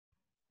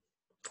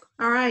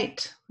All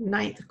right,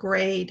 9th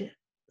grade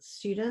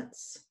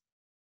students,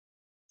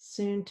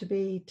 soon to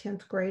be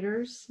 10th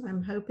graders,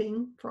 I'm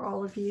hoping for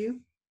all of you,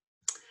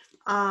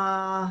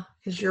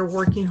 because you're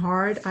working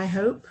hard, I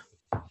hope,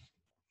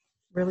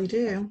 really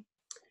do.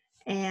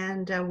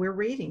 And we're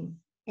reading,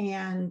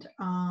 and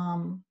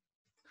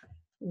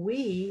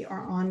we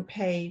are on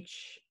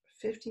page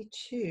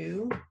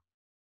 52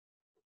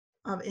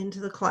 of Into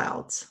the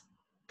Clouds.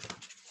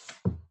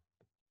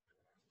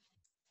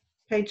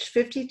 Page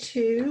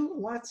 52,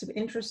 lots of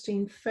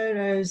interesting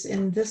photos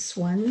in this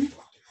one.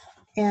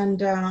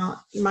 And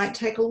you might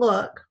take a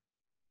look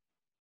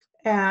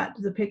at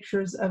the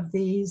pictures of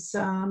these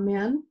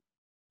men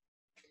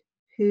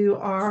who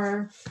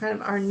are kind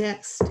of our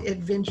next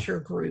adventure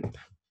group.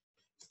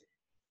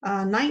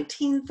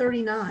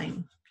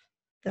 1939,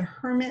 The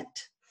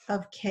Hermit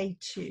of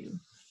K2,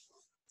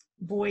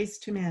 Boys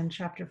to Men,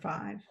 Chapter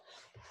 5.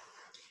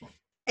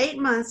 8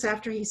 months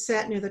after he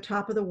sat near the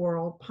top of the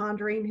world,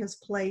 pondering his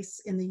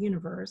place in the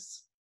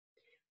universe,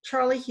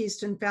 Charlie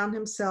Houston found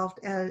himself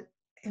at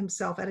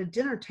a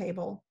dinner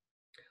table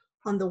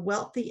on the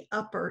wealthy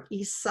Upper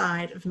East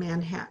Side of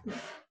Manhattan.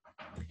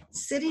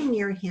 Sitting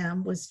near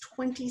him was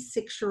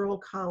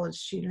 26-year-old college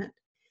student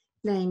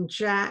named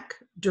Jack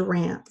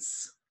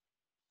Durrance.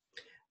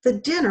 The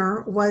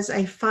dinner was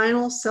a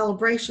final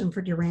celebration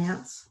for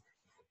Durrance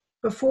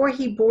before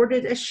he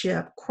boarded a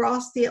ship,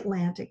 crossed the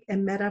Atlantic,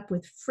 and met up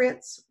with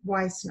Fritz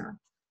Weissner.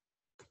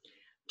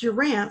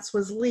 Durrance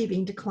was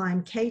leaving to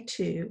climb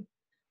K2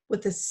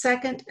 with the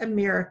 2nd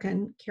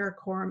American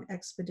Karakoram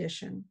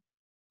expedition.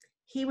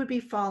 He would be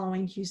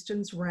following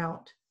Houston's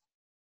route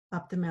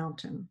up the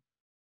mountain.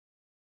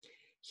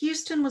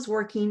 Houston was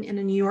working in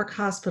a New York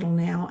hospital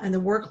now, and the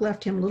work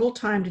left him little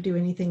time to do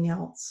anything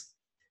else.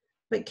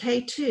 But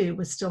K2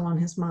 was still on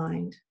his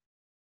mind.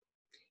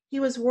 He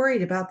was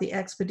worried about the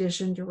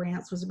expedition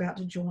Durrance was about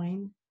to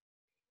join,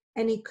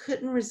 and he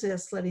couldn't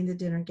resist letting the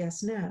dinner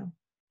guests know.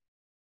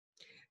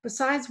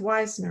 Besides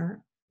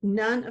Weissner,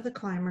 none of the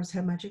climbers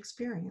had much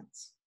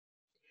experience.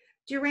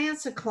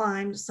 Durrance had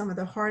climbed some of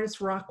the hardest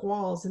rock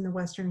walls in the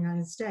western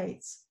United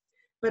States,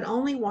 but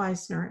only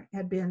Weissner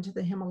had been to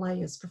the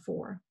Himalayas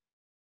before.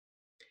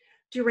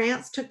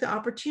 Durrance took the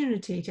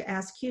opportunity to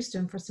ask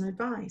Houston for some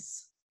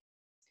advice.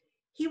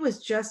 He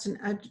was just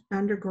an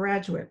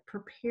undergraduate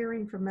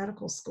preparing for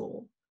medical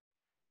school,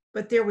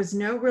 but there was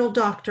no real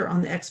doctor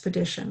on the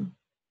expedition.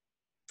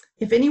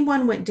 If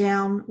anyone went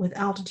down with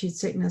altitude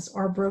sickness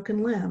or a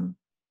broken limb,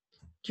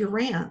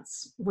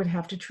 Durrance would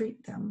have to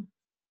treat them.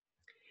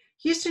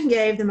 Houston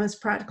gave the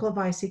most practical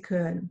advice he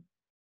could.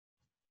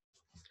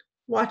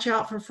 Watch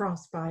out for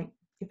frostbite.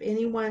 If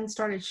anyone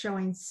started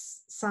showing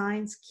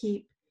signs,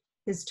 keep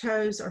his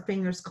toes or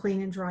fingers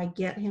clean and dry.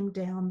 Get him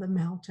down the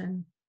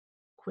mountain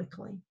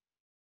quickly.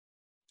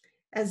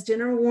 As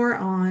dinner wore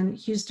on,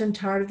 Houston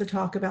tired of the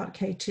talk about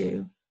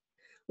K2.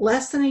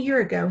 Less than a year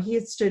ago, he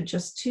had stood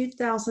just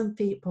 2,000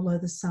 feet below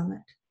the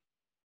summit.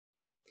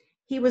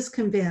 He was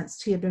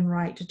convinced he had been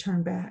right to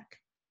turn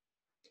back.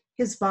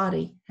 His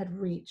body had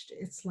reached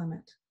its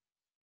limit.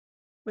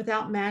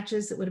 Without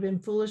matches, it would have been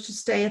foolish to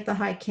stay at the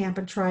hike camp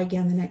and try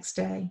again the next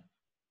day.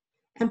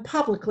 And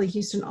publicly,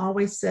 Houston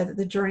always said that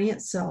the journey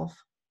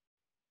itself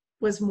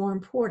was more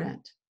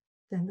important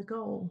than the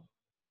goal.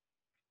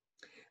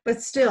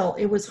 But still,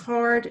 it was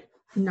hard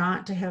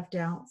not to have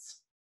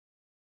doubts.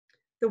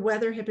 The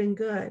weather had been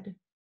good.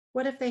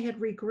 What if they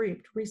had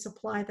regrouped,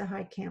 resupplied the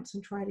hike camps,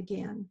 and tried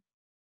again?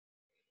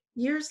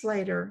 Years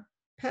later,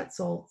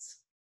 Petzolds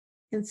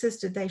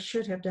insisted they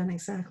should have done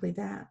exactly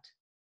that.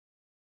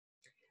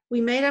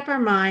 We made up our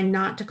mind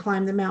not to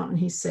climb the mountain,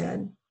 he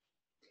said.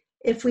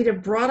 If we'd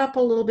have brought up a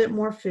little bit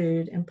more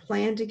food and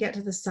planned to get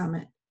to the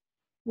summit,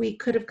 we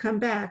could have come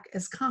back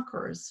as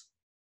conquerors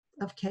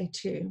of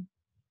K2.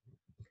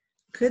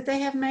 Could they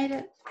have made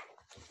it?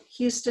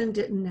 Houston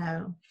didn't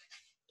know.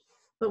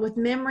 But with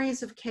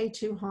memories of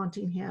K2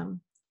 haunting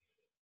him,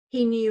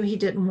 he knew he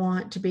didn't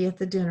want to be at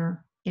the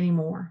dinner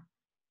anymore.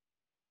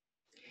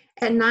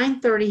 At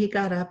 9:30, he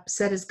got up,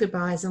 said his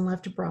goodbyes, and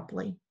left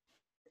abruptly.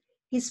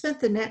 He spent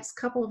the next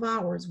couple of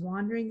hours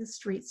wandering the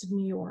streets of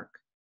New York,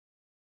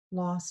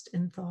 lost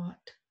in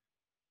thought.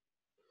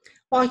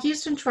 While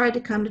Houston tried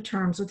to come to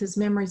terms with his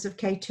memories of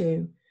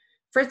K2,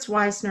 Fritz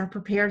Weissner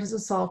prepared his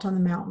assault on the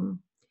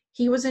mountain.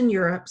 He was in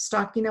Europe,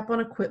 stocking up on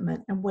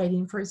equipment and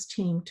waiting for his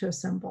team to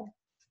assemble.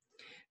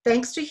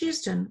 Thanks to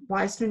Houston,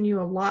 Weissner knew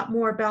a lot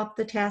more about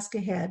the task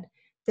ahead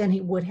than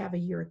he would have a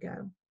year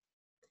ago.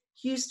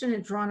 Houston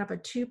had drawn up a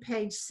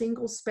 2-page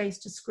single-space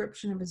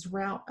description of his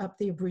route up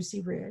the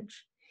Abruzzi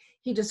Ridge.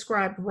 He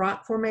described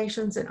rock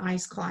formations and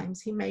ice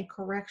climbs. He made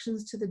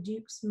corrections to the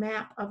Duke's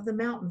map of the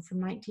mountain from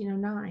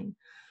 1909.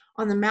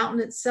 On the mountain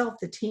itself,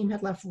 the team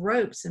had left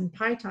ropes and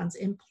pitons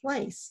in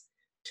place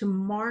to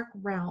mark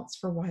routes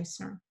for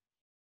Weissner.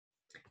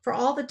 For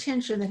all the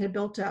tension that had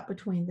built up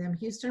between them,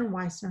 Houston and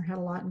Weissner had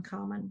a lot in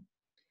common.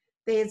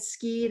 They had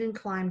skied and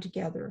climbed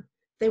together.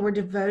 They were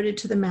devoted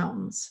to the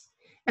mountains.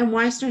 And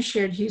Weissner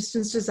shared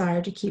Houston's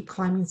desire to keep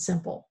climbing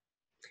simple.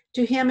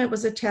 To him, it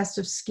was a test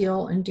of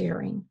skill and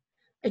daring.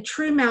 A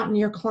true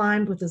mountaineer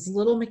climbed with as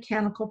little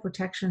mechanical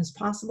protection as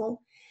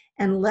possible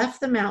and left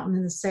the mountain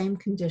in the same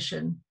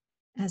condition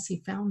as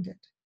he found it.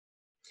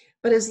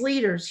 But as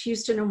leaders,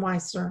 Houston and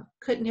Weissner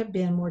couldn't have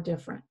been more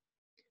different.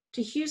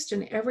 To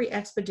Houston, every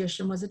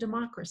expedition was a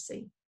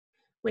democracy.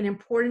 When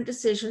important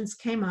decisions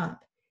came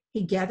up,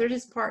 he gathered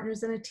his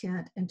partners in a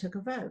tent and took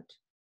a vote.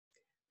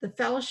 The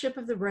fellowship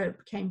of the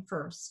rope came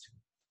first,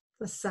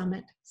 the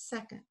summit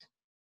second.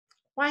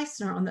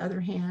 Weissner, on the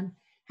other hand,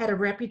 had a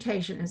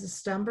reputation as a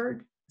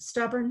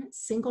stubborn,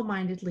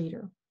 single-minded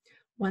leader.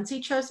 Once he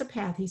chose a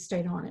path, he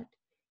stayed on it.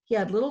 He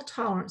had little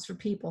tolerance for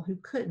people who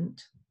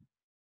couldn't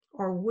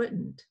or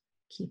wouldn't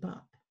keep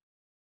up.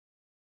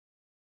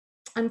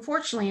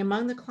 Unfortunately,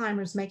 among the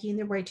climbers making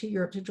their way to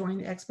Europe to join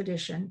the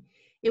expedition,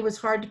 it was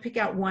hard to pick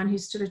out one who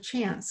stood a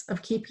chance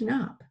of keeping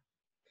up.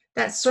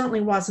 That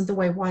certainly wasn't the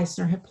way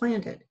Weissner had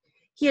planned it.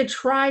 He had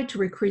tried to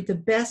recruit the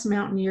best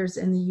mountaineers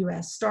in the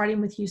U.S., starting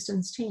with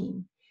Houston's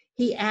team.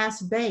 He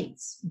asked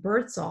Bates,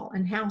 Birdsall,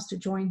 and House to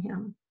join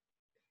him.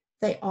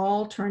 They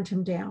all turned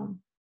him down.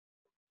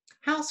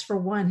 House, for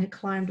one, had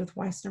climbed with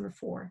Weissner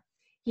before.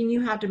 He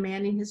knew how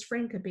demanding his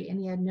friend could be, and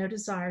he had no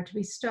desire to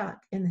be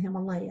stuck in the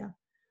Himalaya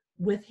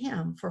with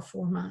him for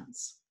 4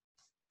 months.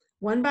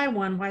 One by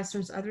one,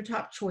 Weissner's other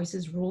top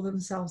choices ruled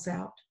themselves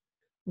out.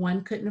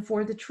 One couldn't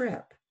afford the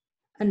trip.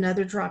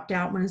 Another dropped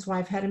out when his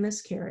wife had a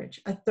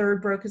miscarriage. A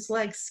third broke his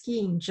leg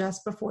skiing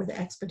just before the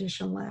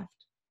expedition left.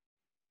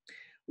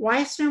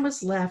 Weissner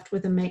was left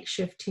with a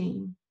makeshift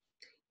team.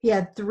 He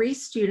had 3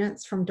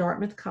 students from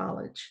Dartmouth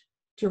College,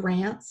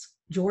 Durrance,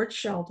 George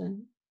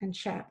Sheldon, and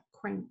Chap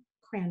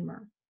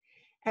Cranmer.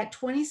 At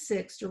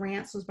 26,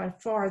 Durrance was by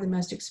far the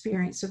most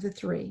experienced of the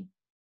 3.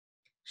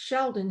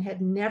 Sheldon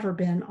had never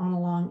been on a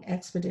long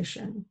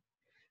expedition.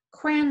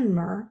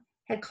 Cranmer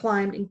had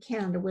climbed in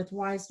Canada with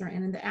Weissner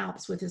and in the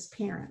Alps with his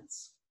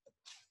parents.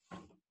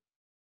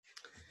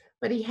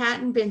 But he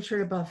hadn't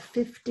ventured above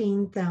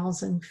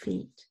 15,000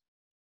 feet.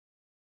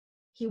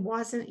 He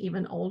wasn't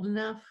even old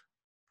enough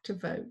to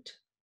vote.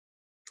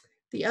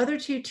 The other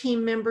 2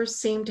 team members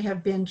seemed to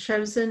have been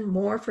chosen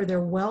more for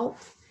their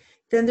wealth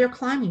than their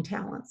climbing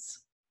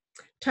talents.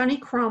 Tony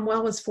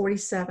Cromwell was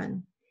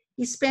 47.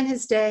 He spent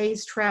his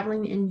days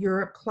traveling in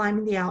Europe,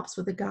 climbing the Alps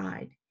with a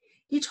guide.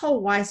 He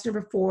told Weissner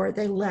before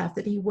they left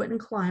that he wouldn't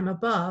climb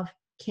above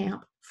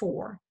Camp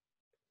 4.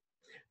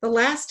 The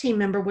last team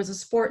member was a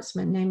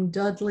sportsman named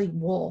Dudley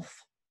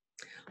Wolfe.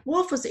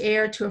 Wolfe was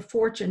heir to a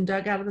fortune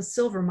dug out of the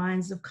silver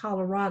mines of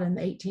Colorado in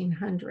the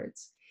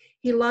 1800s.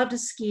 He loved to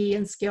ski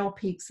and scale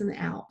peaks in the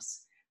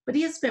Alps, but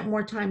he had spent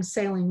more time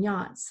sailing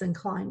yachts than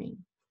climbing.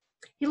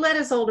 He let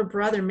his older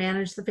brother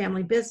manage the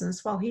family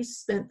business while he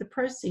spent the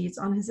proceeds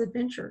on his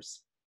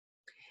adventures.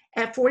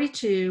 At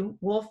 42,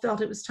 Wolfe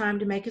felt it was time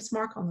to make his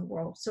mark on the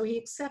world, so he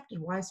accepted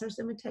Weissner's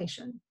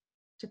invitation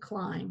to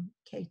climb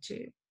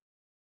K2.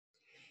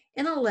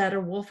 In a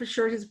letter, Wolfe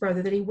assured his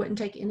brother that he wouldn't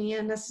take any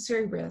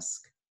unnecessary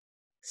risk.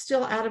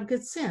 Still, out of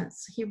good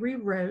sense, he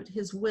rewrote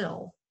his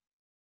will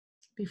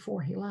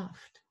before he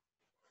left.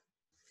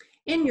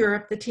 In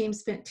Europe, the team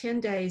spent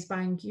 10 days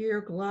buying gear,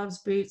 gloves,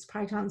 boots,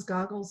 pythons,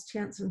 goggles,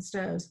 tents, and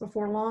stoves.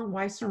 Before long,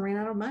 Weissner ran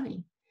out of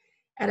money.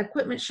 At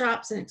equipment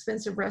shops and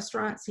expensive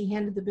restaurants, he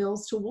handed the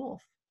bills to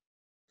Wolfe.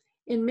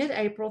 In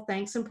mid-April,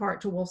 thanks in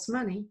part to Wolfe's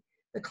money,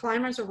 the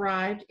climbers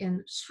arrived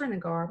in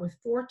Srinagar with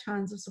 4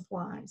 tons of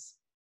supplies.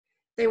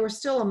 They were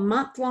still a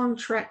month-long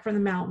trek from the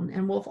mountain,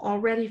 and Wolfe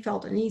already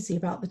felt uneasy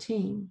about the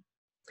team.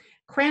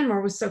 Cranmer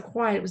was so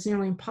quiet it was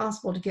nearly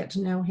impossible to get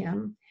to know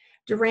him.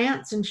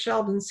 Durrance and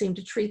Sheldon seemed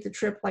to treat the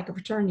trip like a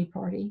fraternity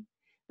party.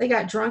 They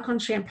got drunk on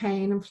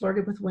champagne and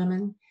flirted with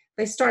women.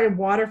 They started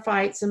water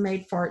fights and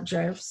made fart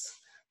jokes.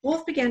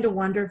 Wolfe began to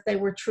wonder if they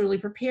were truly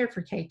prepared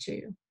for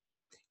K2.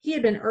 He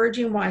had been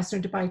urging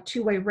Weissner to buy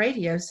 2-way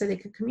radios so they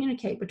could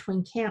communicate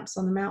between camps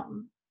on the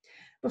mountain.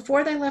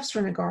 Before they left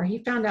Srinagar,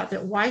 he found out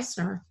that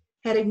Weissner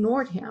had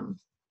ignored him.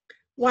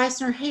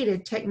 Weissner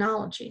hated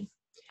technology,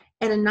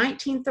 and in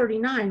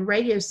 1939,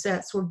 radio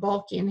sets were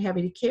bulky and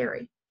heavy to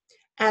carry.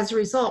 As a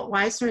result,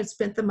 Weissner had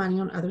spent the money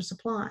on other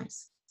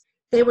supplies.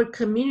 They would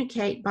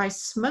communicate by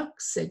smoke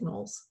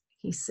signals,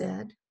 he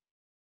said.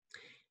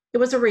 It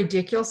was a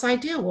ridiculous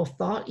idea, Wolfe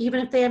thought. Even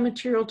if they had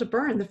material to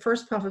burn, the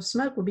first puff of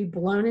smoke would be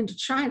blown into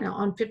China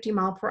on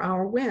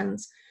 50-mile-per-hour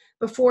winds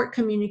before it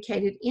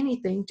communicated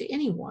anything to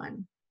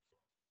anyone.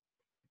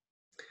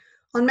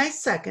 On May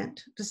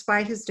 2nd,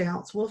 despite his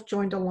doubts, Wolfe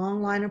joined a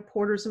long line of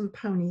porters and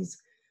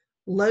ponies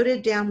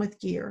loaded down with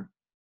gear.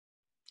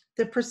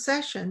 The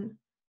procession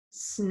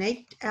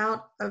snaked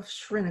out of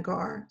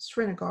Srinagar,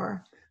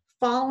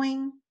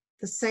 following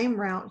the same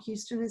route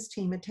Houston and his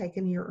team had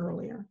taken a year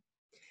earlier.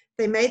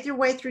 They made their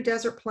way through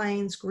desert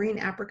plains, green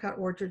apricot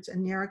orchards,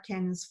 and narrow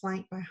canyons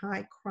flanked by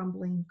high,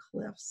 crumbling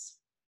cliffs.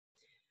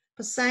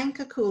 Pasang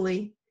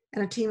Kakuli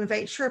and a team of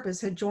 8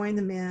 Sherpas had joined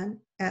the men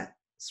at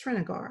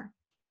Srinagar.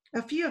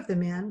 A few of the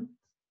men,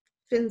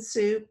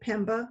 Finsu,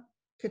 Pemba,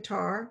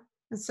 Qatar,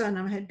 and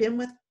Sonam, had been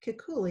with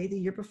Kakuli the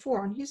year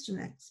before on Houston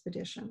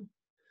expedition.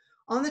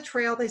 On the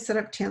trail, they set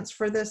up tents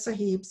for the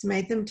sahibs,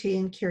 made them tea,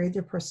 and carried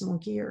their personal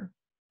gear.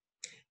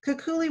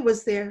 Kukuli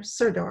was their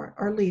Sirdar,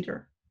 or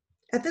leader.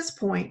 At this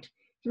point,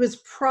 he was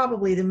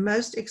probably the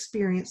most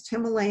experienced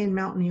Himalayan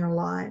mountaineer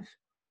alive.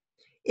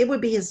 It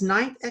would be his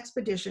 9th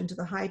expedition to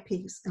the high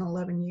peaks in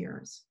 11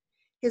 years.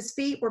 His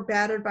feet were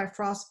battered by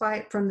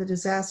frostbite from the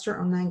disaster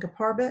on Nanga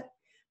Parbat,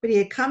 but he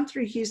had come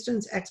through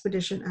Houston's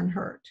expedition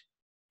unhurt.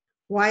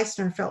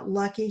 Weissner felt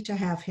lucky to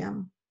have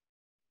him.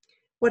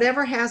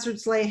 Whatever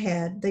hazards lay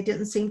ahead, they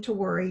didn't seem to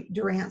worry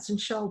Durrance and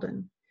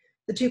Sheldon.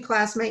 The two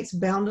classmates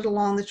bounded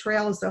along the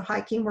trail as though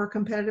hiking were a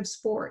competitive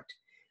sport.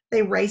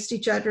 They raced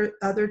each other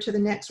to the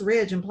next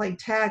ridge and played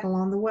tag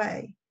along the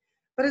way.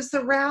 But as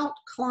the route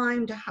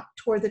climbed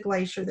toward the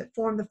glacier that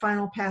formed the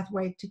final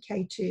pathway to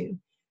K2,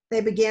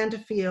 they began to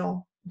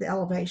feel the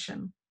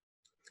elevation.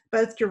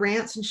 Both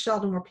Durrance and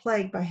Sheldon were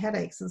plagued by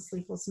headaches and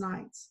sleepless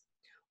nights.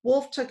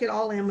 Wolf took it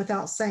all in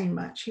without saying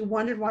much. He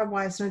wondered why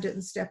Weissner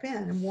didn't step in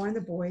and warn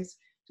the boys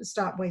to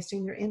stop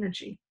wasting their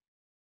energy.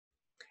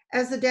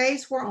 As the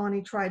days wore on,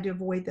 he tried to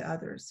avoid the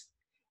others.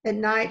 At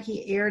night,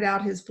 he aired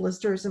out his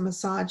blisters and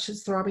massaged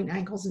his throbbing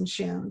ankles and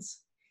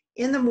shins.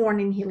 In the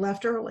morning, he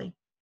left early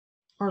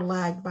or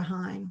lagged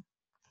behind.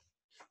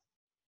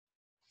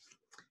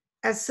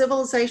 As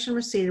civilization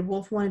receded,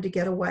 Wolf wanted to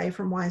get away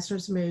from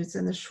Weissner's moods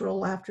and the shrill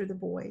laughter of the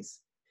boys.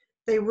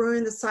 They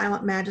ruined the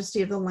silent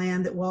majesty of the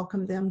land that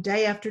welcomed them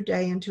day after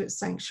day into its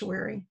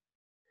sanctuary.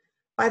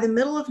 By the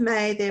middle of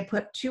May, they had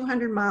put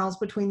 200 miles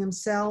between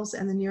themselves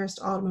and the nearest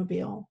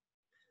automobile.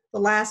 The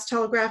last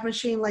telegraph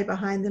machine lay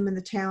behind them in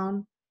the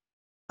town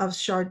of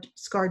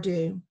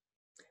Skardu.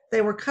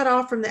 They were cut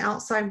off from the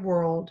outside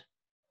world,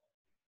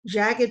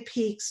 jagged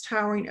peaks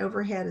towering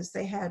overhead as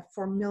they had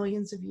for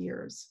millions of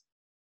years.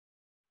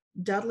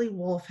 Dudley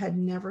Wolf had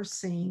never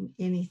seen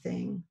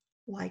anything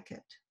like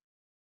it.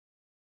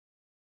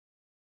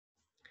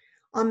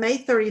 On May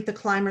 30th, the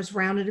climbers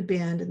rounded a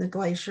bend in the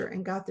glacier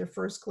and got their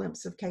first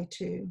glimpse of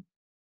K2.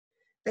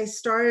 They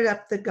started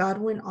up the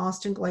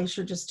Godwin-Austen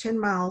Glacier just 10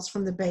 miles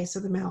from the base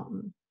of the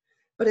mountain.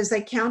 But as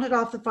they counted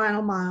off the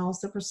final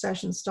miles, the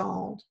procession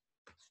stalled.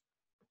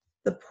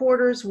 The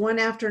porters, one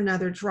after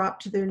another,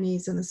 dropped to their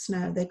knees in the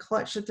snow. They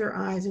clutched at their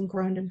eyes and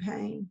groaned in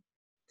pain.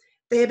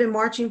 They had been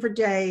marching for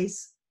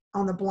days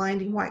on the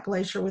blinding white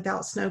glacier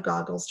without snow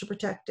goggles to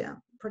protect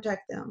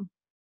them.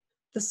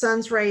 The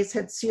sun's rays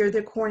had seared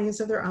the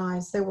corneas of their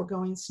eyes. They were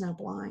going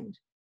snowblind.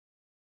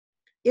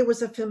 It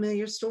was a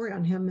familiar story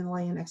on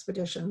Himalayan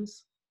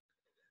expeditions.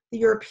 The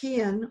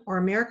European or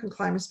American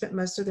climbers spent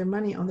most of their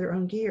money on their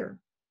own gear.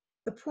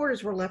 The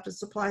porters were left to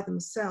supply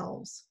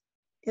themselves.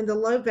 In the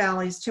low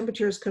valleys,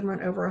 temperatures could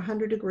run over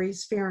 100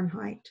 degrees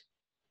Fahrenheit.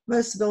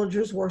 Most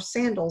villagers wore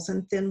sandals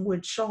and thin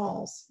wool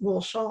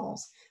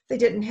shawls. They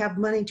didn't have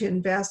money to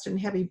invest in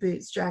heavy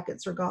boots,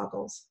 jackets, or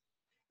goggles.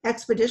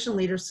 Expedition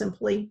leaders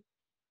simply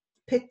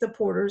picked the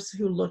porters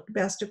who looked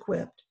best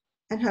equipped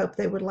and hoped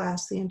they would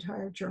last the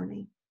entire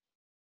journey.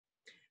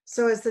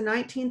 So as the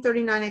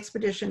 1939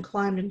 expedition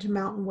climbed into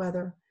mountain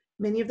weather,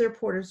 many of their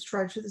porters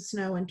trudged through the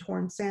snow in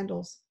torn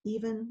sandals,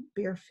 even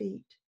bare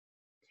feet.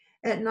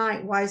 At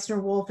night,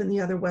 Weissner, Wolf, and the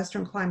other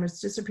Western climbers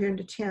disappeared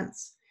into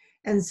tents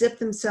and zipped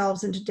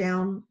themselves into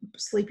down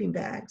sleeping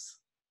bags.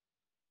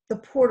 The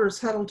porters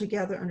huddled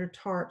together under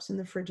tarps in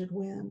the frigid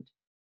wind.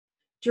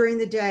 During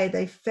the day,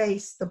 they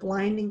faced the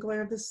blinding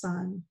glare of the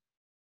sun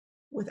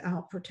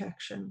without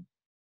protection.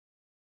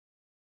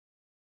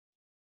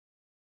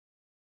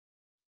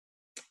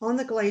 On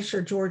the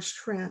glacier, George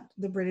Trent,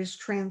 the British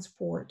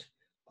transport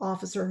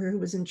officer who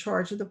was in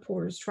charge of the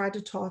porters, tried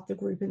to talk the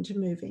group into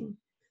moving,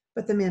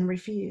 but the men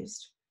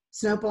refused.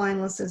 Snow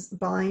blindness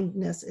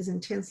is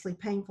intensely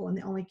painful, and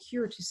the only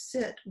cure to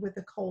sit with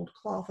a cold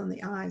cloth on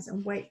the eyes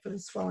and wait for the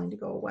swelling to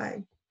go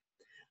away.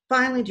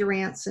 Finally,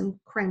 Durrance and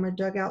Kramer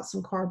dug out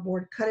some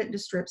cardboard, cut it into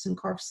strips, and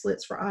carved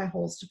slits for eye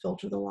holes to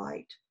filter the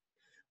light.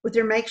 With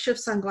their makeshift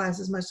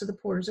sunglasses, most of the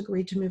porters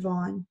agreed to move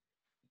on,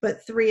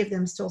 but 3 of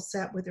them still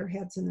sat with their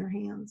heads in their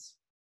hands.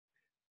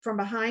 From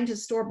behind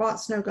his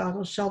store-bought snow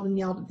goggles, Sheldon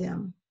yelled at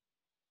them,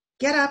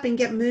 "Get up and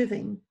get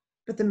moving,"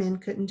 but the men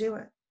couldn't do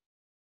it.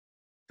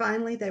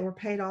 Finally, they were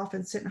paid off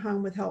and sent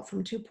home with help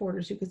from 2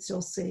 porters who could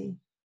still see.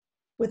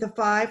 With the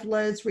 5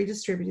 loads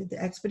redistributed,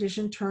 the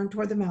expedition turned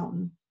toward the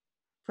mountain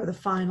for the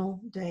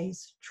final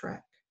day's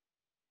trek.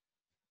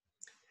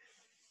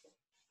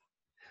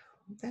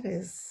 That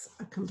is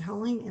a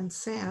compelling and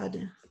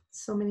sad,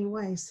 so many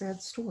ways,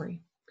 sad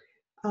story.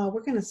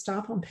 We're going to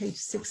stop on page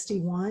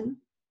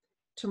 61.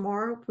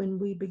 Tomorrow, when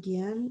we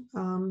begin,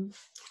 we'll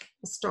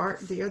start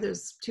there.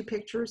 There's 2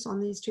 pictures on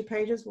these 2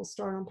 pages. We'll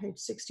start on page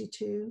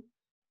 62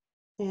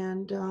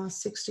 and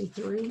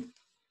 63.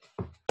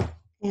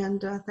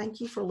 And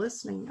thank you for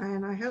listening.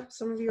 And I hope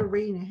some of you are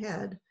reading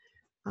ahead.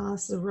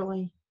 This is a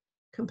really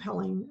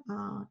compelling,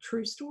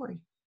 true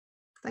story.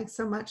 Thanks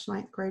so much,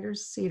 9th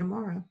graders. See you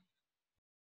tomorrow.